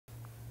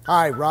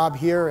Hi, Rob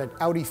here at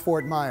Audi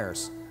Fort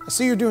Myers. I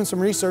see you're doing some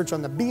research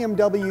on the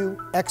BMW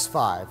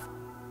X5.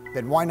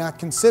 Then why not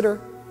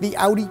consider the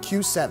Audi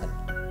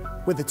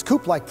Q7? With its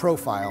coupe-like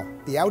profile,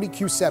 the Audi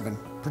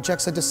Q7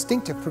 projects a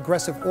distinctive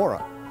progressive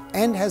aura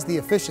and has the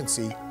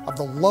efficiency of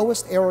the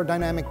lowest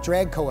aerodynamic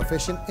drag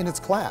coefficient in its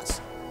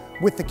class.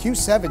 With the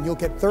Q7, you'll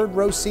get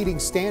third-row seating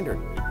standard,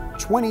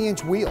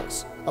 20-inch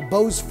wheels, a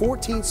Bose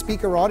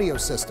 14-speaker audio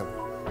system,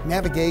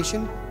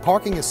 navigation,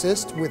 parking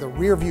assist with a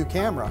rear-view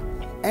camera,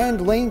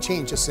 and lane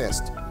change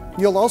assist.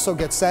 You'll also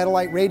get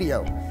satellite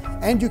radio,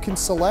 and you can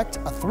select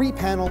a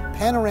 3-panel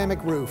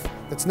panoramic roof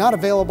that's not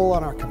available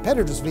on our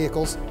competitors'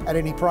 vehicles at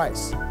any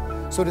price.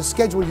 So to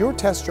schedule your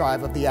test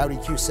drive of the Audi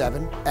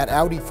Q7 at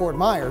Audi Fort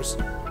Myers,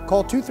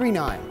 call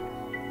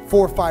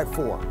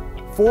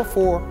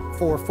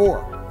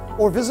 239-454-4444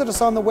 or visit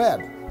us on the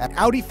web at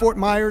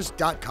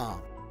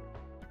audifortmyers.com.